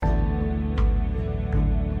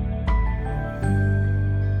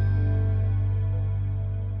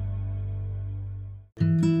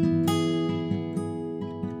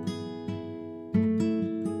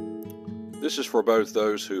This is for both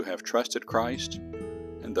those who have trusted Christ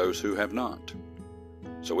and those who have not.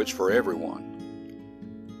 So it's for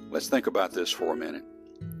everyone. Let's think about this for a minute.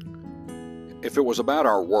 If it was about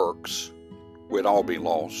our works, we'd all be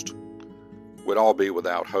lost. We'd all be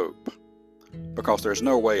without hope, because there's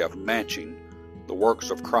no way of matching the works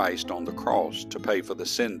of Christ on the cross to pay for the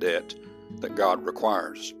sin debt that God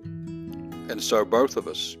requires. And so both of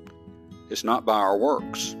us, it's not by our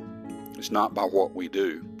works. It's not by what we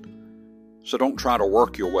do. So don't try to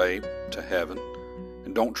work your way to heaven,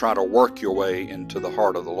 and don't try to work your way into the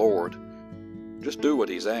heart of the Lord. Just do what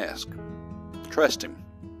He's asked. Trust Him,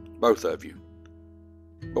 both of you.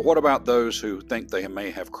 But what about those who think they may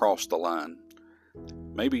have crossed the line?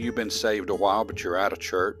 Maybe you've been saved a while, but you're out of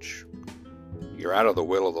church. You're out of the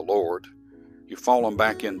will of the Lord. You've fallen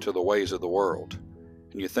back into the ways of the world.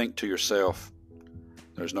 And you think to yourself,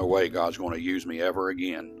 there's no way God's going to use me ever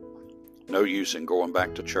again. No use in going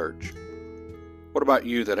back to church. What about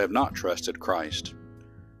you that have not trusted Christ?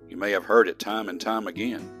 You may have heard it time and time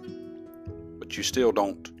again, but you still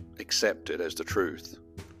don't accept it as the truth.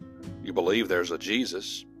 You believe there's a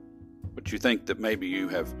Jesus, but you think that maybe you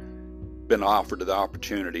have been offered the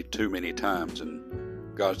opportunity too many times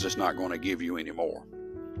and God's just not going to give you any more.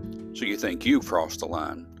 So you think you've crossed the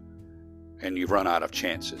line and you've run out of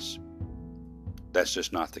chances. That's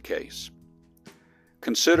just not the case.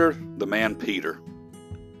 Consider the man Peter.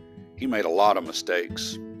 He made a lot of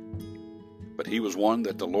mistakes, but he was one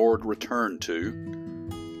that the Lord returned to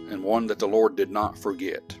and one that the Lord did not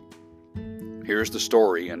forget. Here's the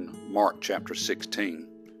story in Mark chapter 16.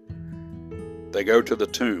 They go to the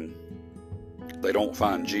tomb. They don't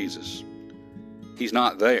find Jesus. He's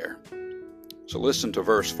not there. So listen to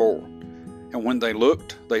verse 4. And when they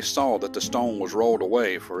looked, they saw that the stone was rolled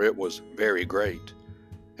away, for it was very great.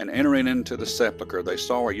 And entering into the sepulchre, they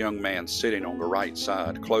saw a young man sitting on the right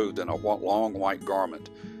side, clothed in a long white garment,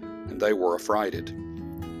 and they were affrighted.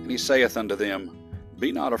 And he saith unto them,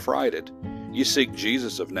 Be not affrighted. Ye seek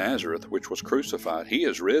Jesus of Nazareth, which was crucified. He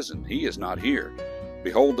is risen. He is not here.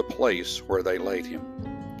 Behold the place where they laid him.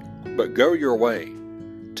 But go your way,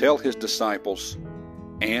 tell his disciples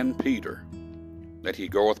and Peter that he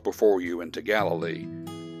goeth before you into Galilee.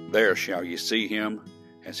 There shall ye see him,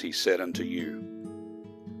 as he said unto you.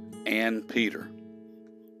 And Peter.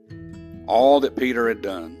 All that Peter had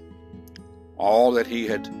done, all that he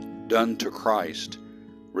had done to Christ,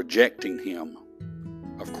 rejecting him,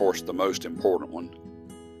 of course the most important one,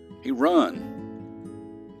 he run.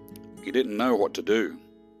 He didn't know what to do.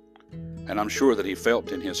 And I'm sure that he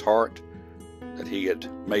felt in his heart that he had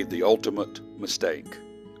made the ultimate mistake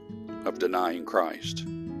of denying Christ.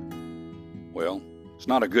 Well, it's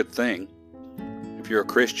not a good thing. If you're a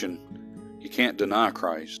Christian, you can't deny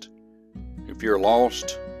Christ. If you're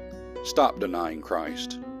lost, stop denying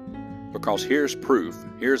Christ. Because here's proof,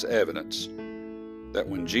 here's evidence that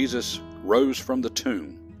when Jesus rose from the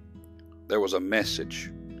tomb, there was a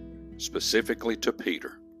message specifically to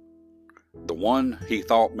Peter. The one he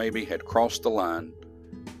thought maybe had crossed the line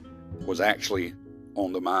was actually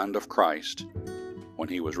on the mind of Christ when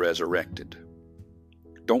he was resurrected.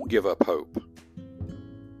 Don't give up hope.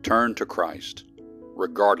 Turn to Christ,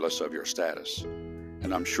 regardless of your status,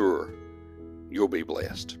 and I'm sure you'll be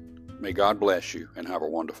blessed. May God bless you and have a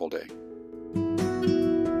wonderful day.